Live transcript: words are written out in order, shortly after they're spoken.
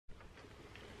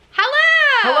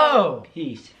Hello.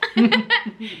 Peace.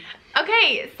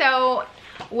 Okay, so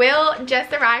Will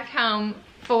just arrived home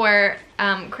for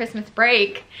Christmas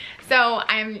break, so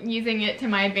I'm using it to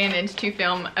my advantage to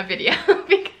film a video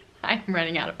because I'm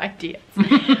running out of ideas.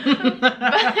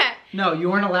 But, No, you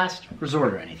weren't a last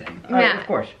resort or anything. Nah. Of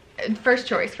course. First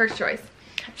choice, first choice.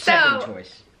 Second So,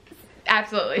 choice.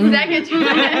 absolutely, second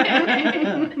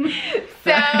choice.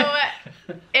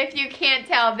 So, if you can't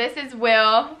tell, this is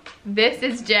Will, this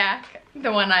is Jack,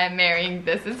 the one I am marrying,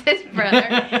 this is his brother,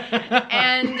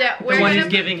 and we're The one gonna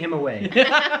who's giving him away.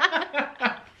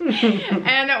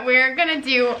 and we're gonna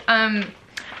do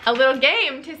a little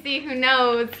game to see who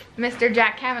knows Mr.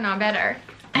 Jack Kavanaugh better.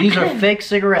 These are fake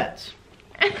cigarettes.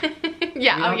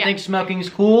 Yeah, You don't think smoking's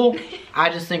cool? I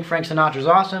just think Frank Sinatra's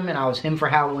awesome, and I was him for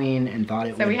Halloween and thought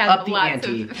it So we would have up the lots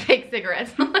ante. of fake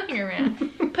cigarettes lying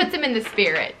around. Puts him in the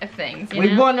spirit of things, you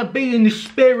We know? want to be in the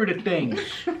spirit of things.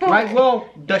 Right, Will?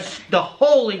 The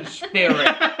Holy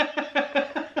Spirit.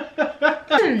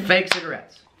 Fake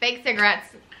cigarettes. Fake cigarettes.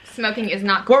 Smoking is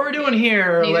not cool. What we're doing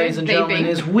here, Neither ladies is and gentlemen, vaping.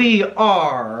 is we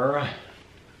are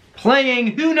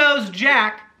playing Who Knows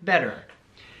Jack Better.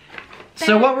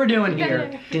 So what we're doing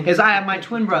here is I have my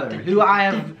twin brother, who I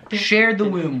have shared the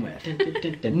womb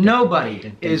with.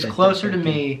 Nobody is closer to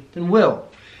me than Will,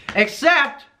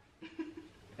 except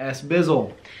S.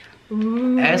 Bizzle.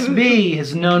 SB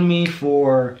has known me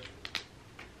for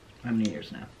how many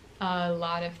years now? A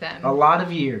lot of them. A lot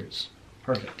of years.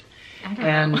 Perfect. I don't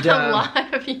And, know. A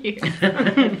lot of years.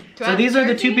 So these are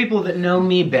the two 13? people that know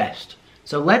me best.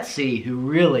 So let's see who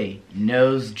really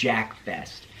knows Jack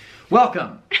best.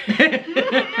 Welcome.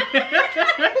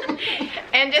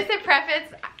 And just to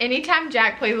preface, anytime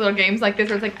Jack plays little games like this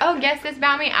where it's like, oh, guess this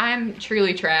about me, I'm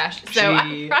truly trash. So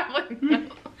She- I probably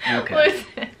won't Okay. lose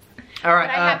this. All right.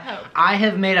 But I have hope. I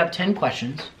have made up 10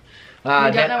 questions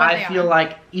don't that know what I they feel are.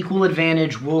 like equal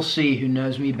advantage. We'll see who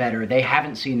knows me better. They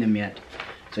haven't seen them yet.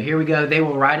 So here we go. They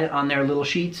will write it on their little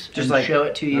sheets Just and like- show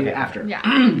it to you okay. after.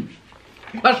 Yeah.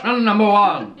 Question number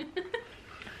 1.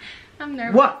 I'm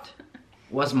nervous. What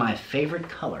was my favorite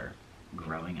color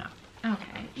growing up?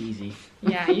 Okay. Easy.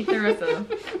 Yeah, you threw us a...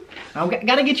 I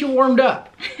gotta get you warmed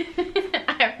up.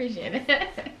 I appreciate it.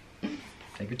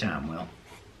 Take your time, Will.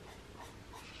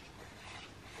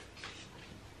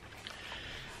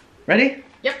 Ready?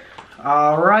 Yep.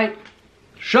 All right.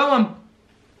 Show them.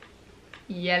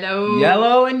 Yellow.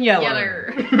 Yellow and yellow.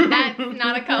 Yeller. That's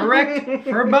not a color. Correct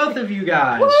for both of you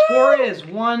guys. Score is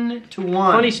 1-1.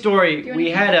 Funny story. Do you We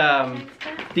wanna had keep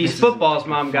that? these This is footballs a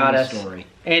Mom got funny us, story.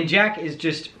 and Jack is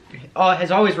just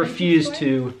has always refused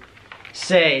to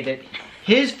say that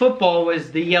his football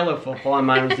was the yellow football and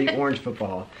mine was the orange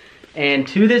football. And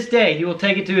to this day, he will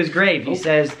take it to his grave. He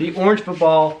says the orange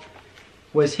football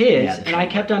was his, Yeah, and I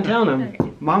kept on telling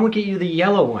him, Mom would get you the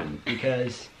yellow one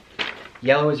because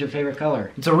yellow is your favorite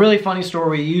color. It's a really funny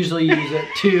story. We usually use it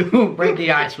to break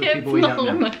the ice with people we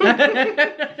don't know.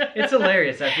 It's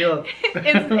hilarious. I feel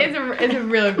It's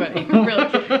really funny.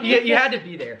 Really you had to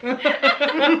be there.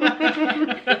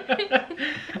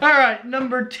 All right,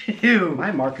 number 2.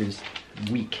 My marker's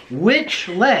weak. Which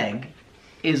leg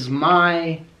is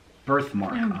my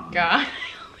birthmark Oh on? God. I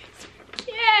always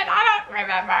forget. I don't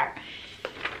remember.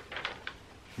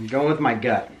 I'm going with my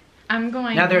gut. I'm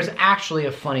going. Now, there's actually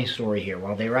a funny story here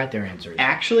while they write their answers.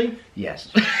 Actually, Yes.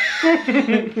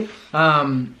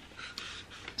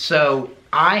 So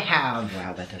I have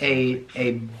Wow, that doesn't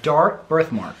a dark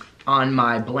birthmark on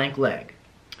my blank leg.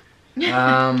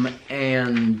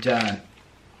 And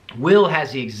Will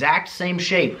has the exact same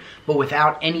shape, but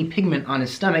without any pigment on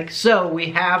his stomach. So we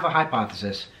have a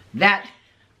hypothesis that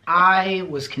I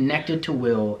was connected to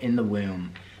Will in the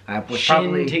womb. I was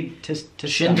probably shin to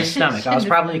shin to stomach. stomach. I was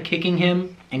probably kicking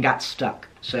him and got stuck.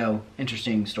 So,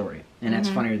 interesting story. And that's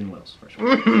funnier than Will's, for sure.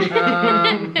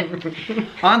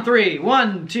 On 3.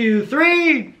 1, 2,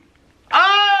 3.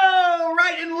 Oh!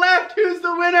 Right and left. Who's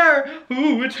the winner?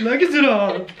 Ooh, which leg is it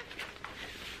on?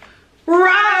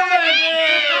 Right!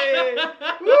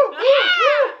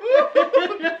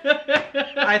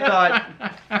 I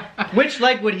thought, which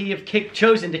leg would he have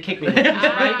chosen to kick me with? He's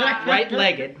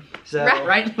right-legged. So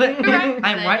Right leg.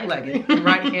 I'm right-legged.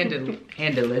 Right-handed.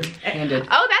 Handed.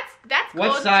 Oh, that's cool.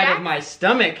 what side Jack. of my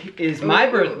stomach is my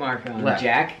birthmark on? Left.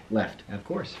 Jack? Left. Of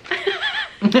course.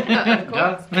 Of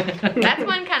course. That's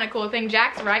one kind of cool thing.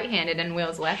 Jack's right-handed and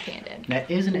Will's left-handed. That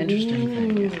is an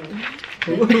interesting thing.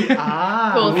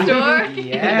 Ah. Cool story.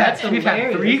 Yeah, That's we've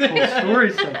had 3 cool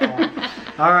stories so far.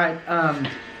 All right.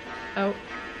 Oh.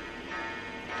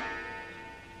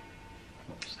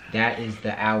 That is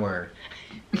the hour.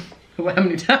 How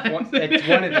many times? It's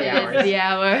one of the It hours. is the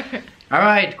hour. All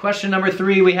right, question number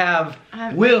 3 we have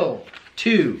Will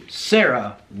 2,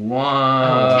 Sarah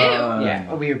 1. Yeah,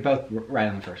 well, we were both right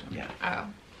on the first one. Yeah. Oh.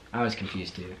 I was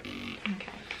confused too. Okay.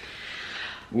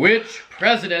 Which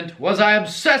president was I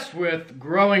obsessed with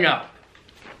growing up?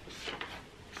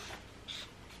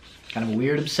 Kind of a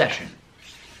weird obsession.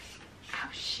 Oh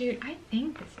shoot, I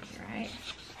think this is right.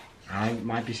 I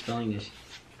might be spelling this.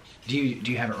 Do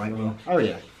you have it right, Will? Oh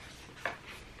yeah.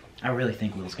 I really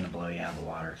think Will's gonna blow you out of the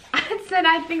water. I said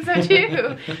I think so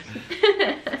too.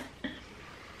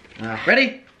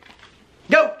 Ready?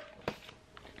 Go!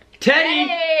 Teddy!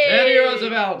 Hey! Teddy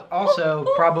Roosevelt. Also,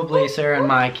 probably Sarah and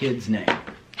my kid's name.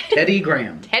 Teddy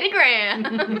Graham. Teddy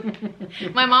Graham.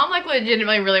 My mom like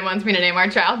legitimately really wants me to name our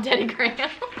child Teddy Graham.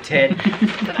 Ted.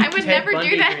 But I would Ted never Bundy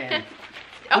do that. Graham.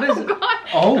 What is Oh it? god.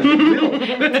 Oh, Will.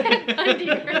 Ted Bundy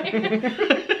Graham.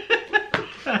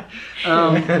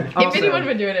 If Also, anyone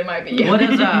would do it, it might be you.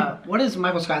 what does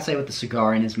Michael Scott say with the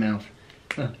cigar in his mouth?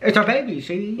 It's our baby,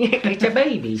 see? It's a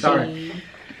baby. Sorry.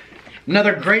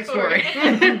 Another great story.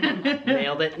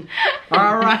 Nailed it.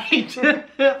 All right.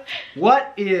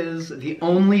 What is the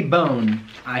only bone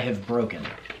I have broken?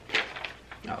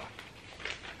 Oh.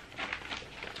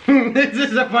 This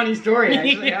is a funny story,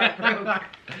 actually. Yeah.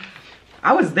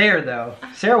 I was there though.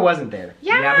 Sarah wasn't there.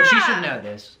 Yeah. But she should know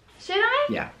this. Should I?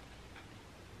 Yeah.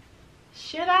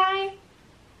 Should I?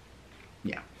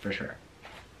 Yeah, for sure.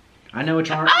 I know which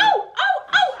arm. Oh!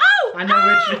 I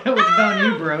know which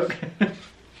bone you broke.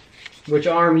 Which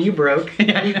arm you broke? Bone.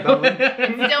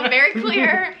 It's still very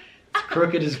clear.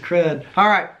 Crooked as crud. All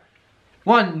right.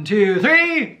 1, 2,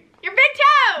 3. Your big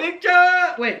toe! Big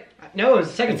toe. Wait. No, it was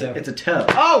the second toe. It's a toe.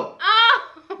 Oh! Oh!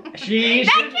 She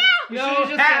That should- counts! No, should've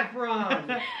just said- saffron.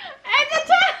 It's a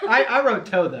toe! I wrote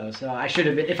toe though, so I should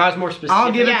have been. If I was more specific.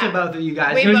 I'll give it Yeah. to both of you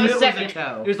guys. We It was both the said second it.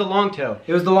 toe. It was the long toe.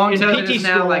 It was the long In toe that PT is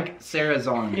now school- like Sarah's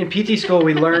arm. In PT school,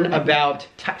 we learn about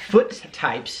foot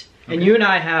types, and you and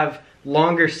I have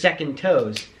longer second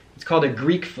toes. It's called a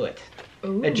Greek foot.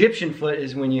 Ooh. Egyptian foot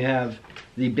is when you have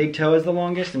the big toe is the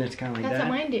longest, and it's kind of like That's that.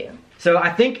 what mine do. So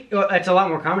I think it's a lot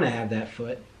more common to have that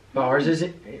foot. But ours is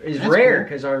That's rare cool.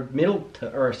 because our middle toe,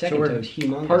 or our second we're toe is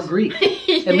humongous. Part Greek.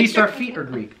 At least our feet are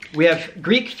Greek. We have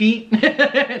Greek feet,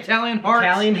 Italian hearts.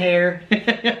 Italian hair,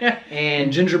 and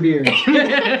and ginger beard.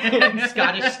 and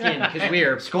Scottish skin because we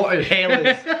are pale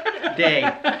as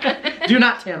day. Do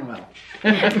not tan well.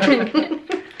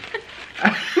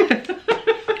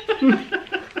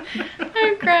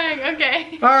 I'm crying.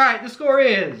 Okay. All right, the score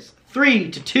is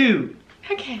 3-2.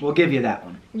 Okay. We'll give you that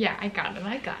one. Yeah, I got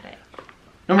it.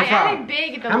 Number I 5. added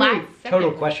big at the How many last total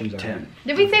second. questions are there? 10.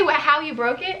 Did we say how you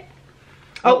broke it?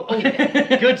 Oh,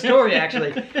 good story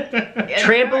actually.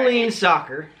 Trampoline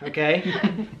soccer,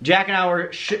 okay? Jack and I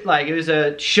were it was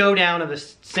a showdown of the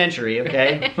century,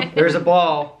 okay? There's a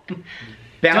ball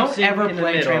bouncing ever in the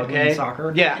play middle, trampoline okay?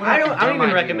 soccer. Yeah, What I a don't dumb even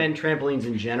idea. recommend trampolines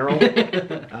in general.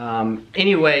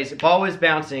 Anyways, the ball was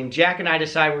bouncing. Jack and I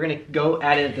decided we're gonna go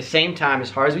at it at the same time as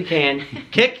hard as we can.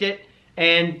 Kicked it,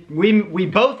 and we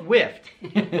both whiffed.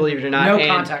 Believe it or not. No and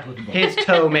contact with the ball. His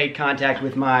toe made contact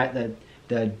with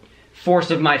the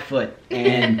force of my foot,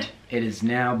 And it is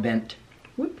now bent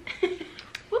Whoop,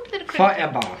 little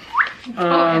forever.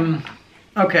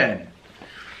 Okay.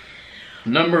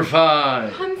 Number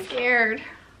 5. I'm scared.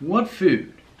 What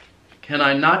food can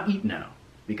I not eat now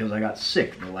because I got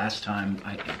sick the last time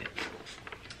I ate it?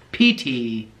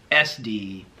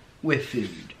 PTSD with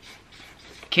food.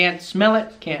 Can't smell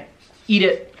it, can't eat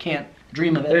it, can't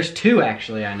dream of it. There's 2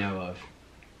 actually I know of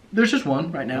There's just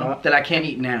one right now that I can't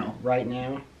eat now. right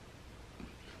now.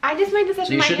 I just made this up So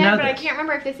in you my should head, know but I this. can't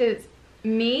remember if this is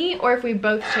me or if we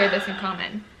both share this in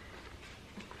common.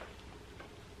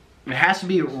 It has to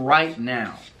be right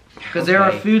now. Because there are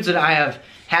Okay. foods that I have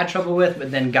had trouble with but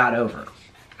then got over.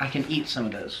 I can eat some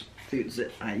of those foods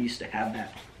that I used to have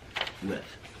that with.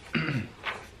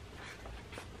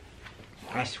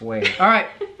 I swear. All right,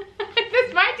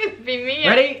 This might just be me.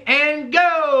 ready and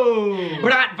go!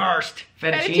 Bratwurst.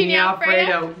 Fettuccine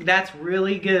Alfredo. That's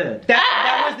really good.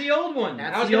 That was the old one.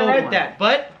 That's I was the gonna old write one. that,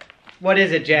 but what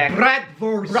is it, Jack?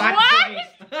 Bratwurst. What?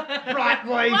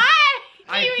 Bratwurst. What?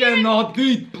 I Do you even- cannot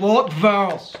eat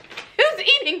bratwurst. Who's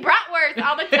eating bratwurst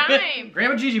all the time?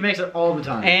 Grandma Gigi makes it all the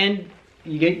time. And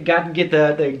you got to get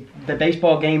the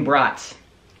baseball game brats.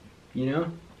 You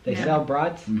know, they Yeah. sell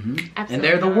brats. Mhm. Absolutely And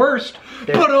they're the not. worst.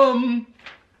 They're- But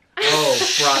Oh,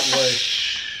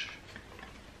 bratwurst.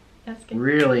 That's good.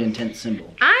 really intense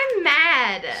symbol. I'm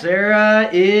mad. Sarah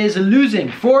is losing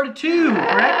 4-2.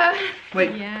 Correct?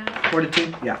 Wait, Yeah.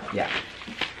 4-2. Yeah. Yeah.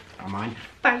 Are mine?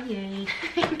 I'm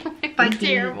Fighting.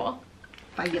 terrible.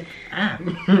 Ah.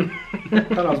 I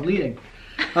thought I was bleeding.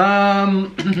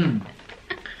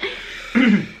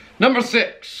 Number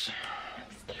 6.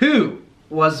 Who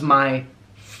was my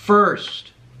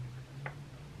first,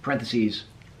 parentheses,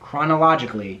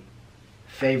 chronologically,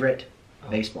 favorite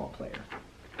baseball player?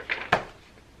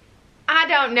 I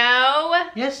don't know.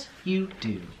 Yes, you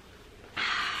do.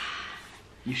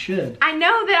 You should. I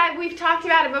know that we've talked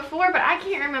about it before, but I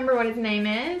can't remember what his name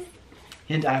is.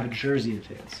 Hint, I have a jersey of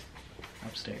his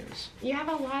upstairs. You have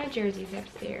a lot of jerseys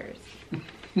upstairs.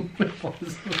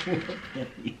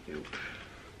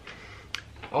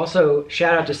 Also,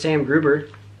 shout out to Sam Gruber,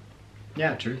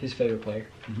 Yeah, true. his favorite player.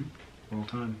 All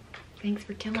time. Thanks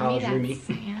for telling College me that, roomie.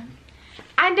 Sam.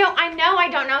 I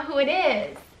don't know who it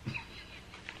is.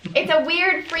 It's a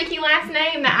weird, freaky last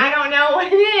name that I don't know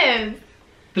what it is.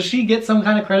 Does she get some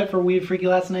kind of credit for weird, freaky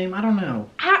last name? I don't know.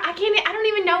 I don't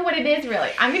even know what it is really.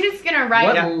 I'm just gonna write.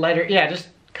 What letter? Yeah, just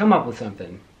come up with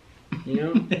something. You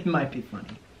know? It might be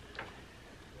funny.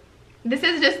 This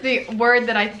is just the word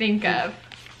that I think of.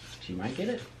 She might get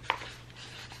it.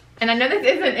 And I know this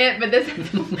isn't it, but this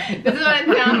is what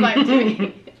it sounds like to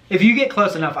me. If you get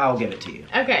close enough, I'll give it to you.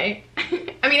 Okay.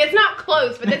 I mean, it's not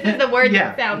close, but this is the word Yeah,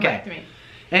 that sounds okay. like to me.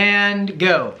 And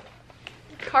go.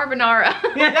 Carbonara.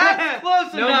 That's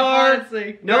close No enough, more.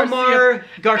 honestly. No more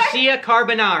Garcia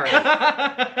Carbonara.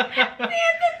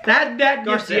 that gets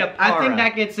Garcia it. I think Parra.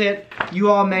 that gets it.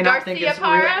 You all may not think Garcia it's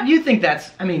Parra? real. You think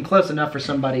that's, I mean, close enough for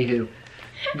somebody who.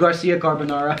 Garcia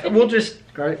Carbonara. We'll just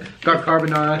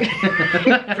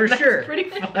Carbonara. for sure. Pretty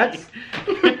funny. That's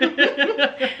Because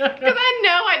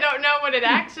I don't know what it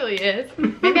actually is.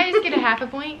 Maybe I just get a half a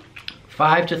point.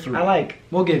 5 to 3. I like.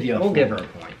 We'll give you a We'll full give her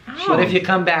point. a point. But if you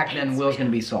come back, then Will's gonna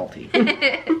be salty.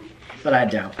 But I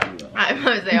doubt you will. I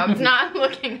was say I was not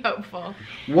looking hopeful.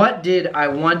 What did I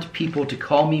want people to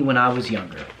call me when I was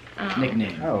younger? Oh.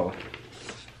 Nickname. Oh.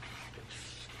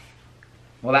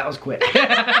 Well, that was quick.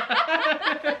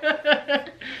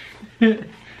 Not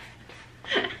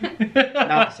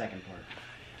the second part.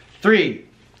 3,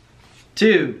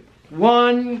 2,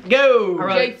 1, go! All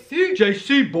right. JC.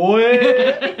 JC boy.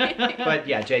 But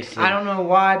yeah, JC. I don't know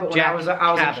why, but when Jack I was a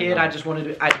kid, Kavanaugh. I just wanted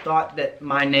to. I thought that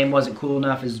my name wasn't cool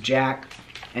enough as Jack,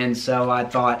 and so I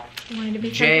thought Wanted to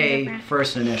be J, something different.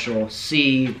 first initial,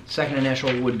 C, second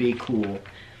initial would be cool.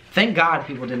 Thank God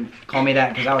people didn't call me that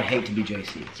because I would hate to be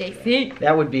JC. JC.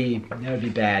 That would be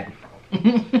bad.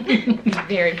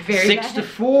 Very, very 6 bad. to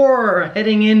 4,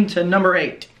 heading into number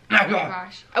 8. Oh my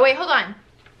gosh. Oh wait, hold on.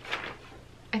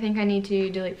 I think I need to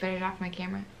delete footage off my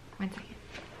camera. 1 second.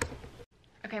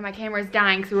 Okay, my camera's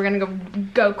dying, so we're gonna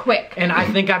go quick. And I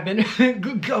think I've been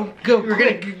go. We're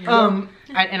gonna go.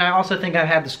 And I also think I've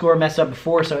had the score messed up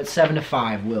before, so it's 7 to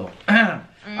 5. Will.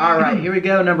 All right, here we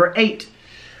go. Number 8.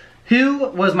 Who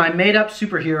was my made-up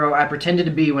superhero I pretended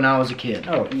to be when I was a kid?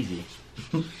 Oh, easy.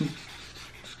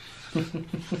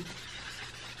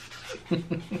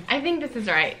 I think this is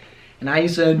right. And I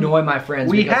used to annoy my friends.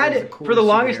 We because had it was the for the coolest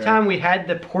longest superhero. time we had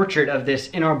the portrait of this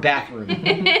in our bathroom.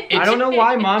 I don't know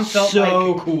why Mom felt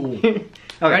so like cool. Okay.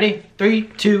 Ready? 3,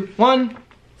 2, 1.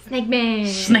 Snake Man.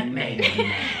 Snake Man.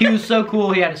 He was so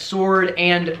cool. He had a sword,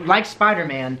 and like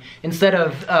Spider-Man, instead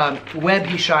of web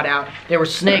he shot out, there were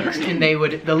snakes, and the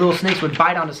little snakes would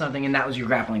bite onto something, and that was your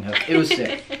grappling hook. It was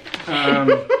sick.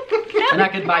 And I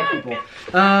could bite people.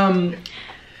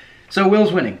 So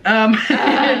Will's winning. I don't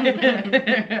think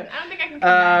I can come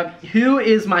back. Who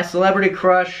is my celebrity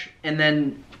crush? And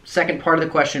then second part of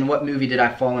the question, what movie did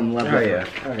I fall in love Oh with? yeah.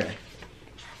 Okay.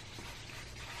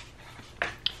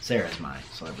 Sarah's my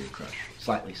celebrity crush.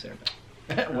 Slightly Sarah.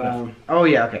 Oh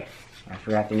yeah. Okay. I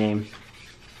forgot the name.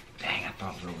 Dang, I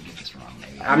thought Will would get this wrong.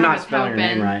 Maybe. I'm not was spelling her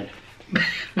name hoping. right.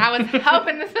 I was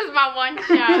hoping this was my one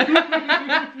shot.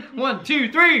 1,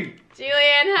 2, 3.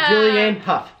 Julianne Hough. Julianne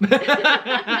Hough.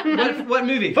 What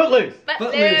movie? Footloose.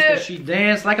 Footloose, because she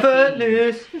danced like a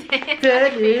fiend.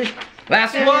 Footloose.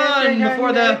 Last one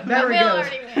before the battery Will goes.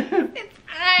 already wins. It's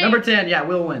fine. Number 10, yeah,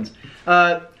 Will wins.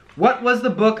 What was the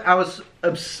book I was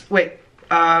what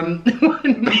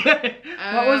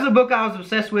was the book I was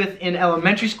obsessed with in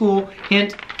elementary school?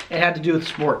 Hint, it had to do with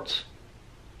sports.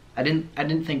 I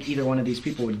didn't think either one of these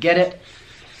people would get it.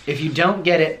 If you don't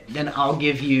get it, then I'll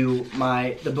give you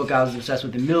the book I was obsessed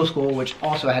with in middle school, which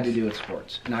also had to do with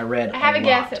sports, and I read. I have a lot.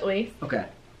 guess at least. Okay.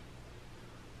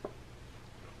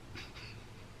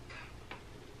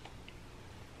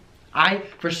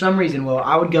 For some reason,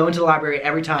 I would go into the library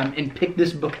every time and pick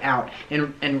this book out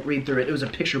and read through it. It was a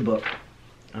picture book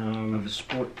of a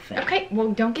sport thing. Okay,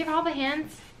 well, don't give all the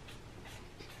hints.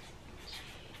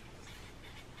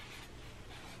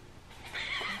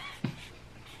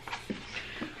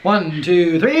 One,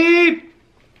 two, three.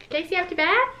 Casey after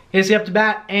bat? hits you up to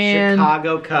bat, and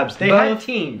Chicago Cubs. They both had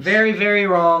teams. very, very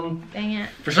wrong. Dang it.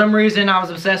 For some reason, I was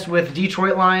obsessed with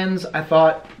Detroit Lions. I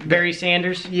thought, Barry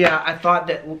Sanders. yeah, I thought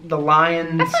that the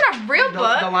Lions. That's not a real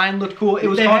book. The lion looked cool. It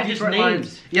was They called had just Detroit names.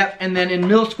 Lions. Yep, and then in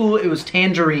middle school, it was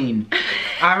Tangerine.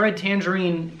 I read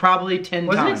Tangerine probably 10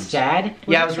 Wasn't times. it sad?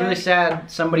 Yeah, it was really sad.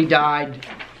 Somebody died.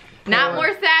 Not Poor-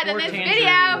 more sad than poor this Tangerine. It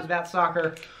video. was about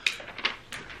soccer.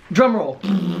 Drum roll.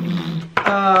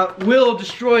 Will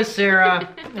destroys Sarah.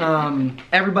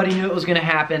 Everybody knew it was gonna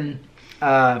happen.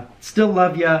 Still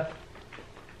love ya.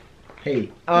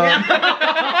 Hey.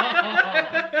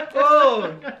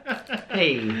 Oh.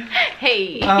 Hey.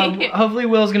 Hey. Hopefully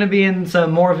Will's gonna be in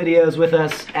some more videos with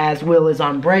us as Will is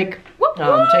on break. Whoop,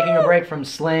 whoop. Taking a break from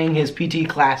slaying his PT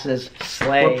classes.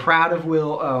 Slay. We're proud of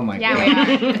Will. Oh my Yeah, god.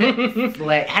 we are.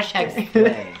 Slay. Hashtag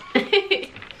slay.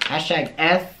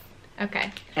 Hashtag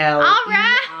Okay.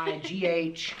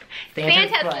 FLEIGH.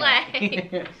 Santa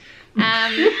slay.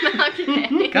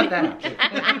 Okay. Cut that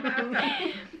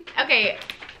out. Okay.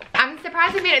 I'm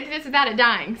surprised we made it through this without it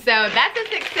dying. So that's a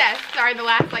success. Sorry, the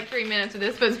last like 3 minutes of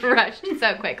this was rushed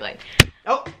so quickly.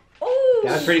 Oh. Ooh.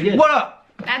 That was pretty good. What up?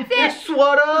 That's It's it.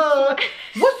 what up?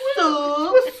 What's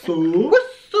up? What's up? What's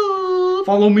up?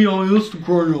 Follow me on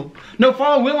Instagram. No,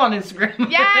 follow Will on Instagram.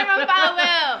 Yeah, everyone follow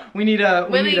Will. We need a.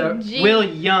 Willie G. Will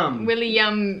Yum. Willie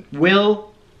Yum.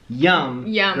 Will Yum.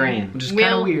 Yum. Graham. Which is kind of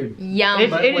Will weird. Yum. It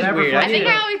is whatever weird. I think did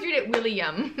I it. always read it Willie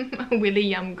Yum. Willie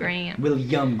Yum Graham. Willie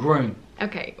Yum Graham.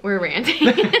 Okay, we're ranting.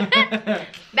 That's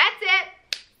it.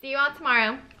 See you all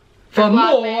tomorrow. For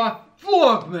Vlogmas. more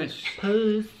Vlogmas.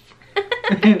 Puss.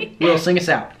 Will, sing us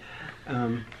out.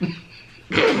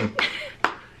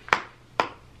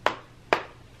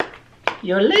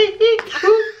 You're late.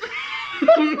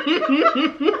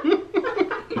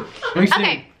 Let me sing.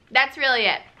 Okay, that's really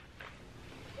it.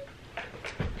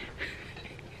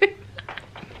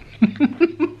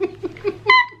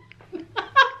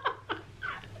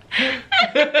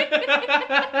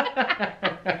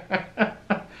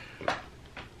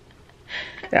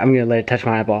 I'm gonna let it touch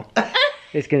my eyeball.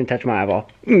 It's gonna touch my eyeball.